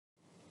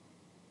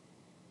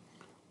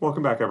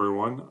Welcome back,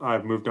 everyone.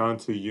 I've moved on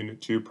to Unit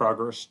 2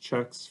 progress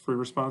checks free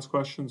response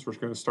questions. We're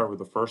going to start with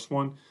the first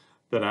one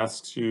that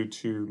asks you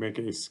to make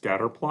a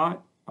scatter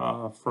plot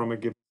from a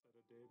given set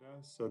of data.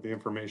 So the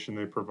information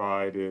they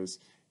provide is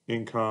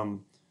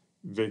income,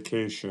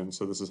 vacation.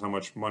 So this is how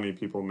much money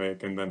people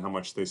make and then how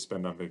much they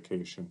spend on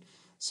vacation.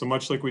 So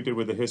much like we did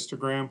with the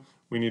histogram,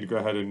 we need to go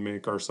ahead and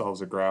make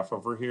ourselves a graph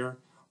over here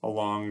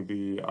along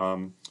the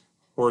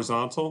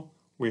horizontal.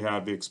 We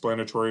have the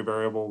explanatory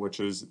variable, which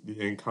is the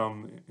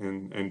income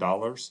in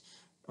dollars,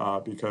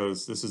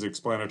 because this is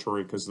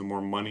explanatory because the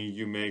more money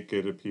you make,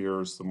 it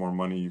appears, the more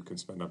money you can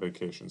spend on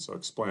vacation. So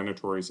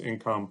explanatory is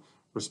income,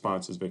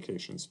 response is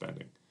vacation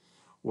spending.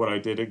 What I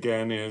did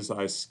again is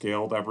I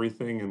scaled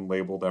everything and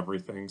labeled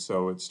everything.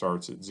 So it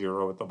starts at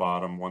 0 at the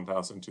bottom,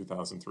 1,000,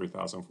 2,000,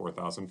 3,000,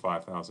 4,000,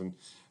 5,000,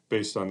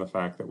 based on the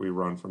fact that we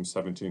run from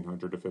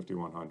 1,700 to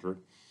 5,100.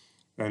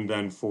 And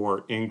then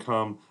for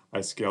income,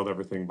 I scaled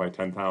everything by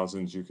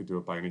 10,000s. You could do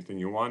it by anything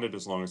you wanted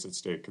as long as it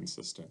stayed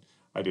consistent.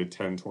 I did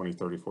 10, 20,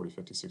 30, 40,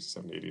 50, 60,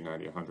 70, 80,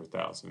 90,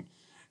 100,000.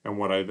 And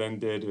what I then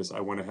did is I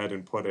went ahead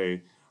and put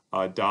a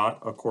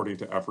dot according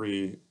to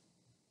every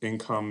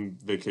income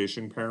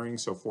vacation pairing.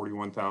 So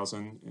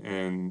 41,000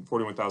 and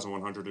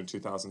 41,100 and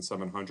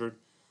 2,700,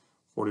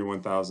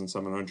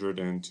 41,700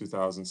 and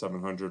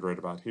 2,700 right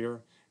about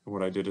here. And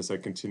what I did is I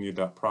continued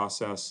that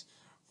process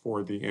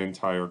for the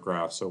entire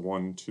graph. So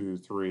 1, 2,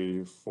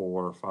 3,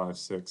 4, 5,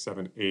 6,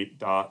 7, 8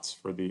 dots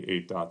for the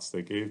 8 dots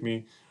they gave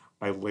me.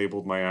 I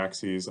labeled my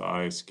axes,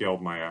 I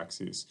scaled my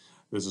axes.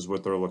 This is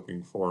what they're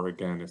looking for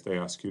again if they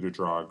ask you to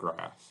draw a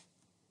graph.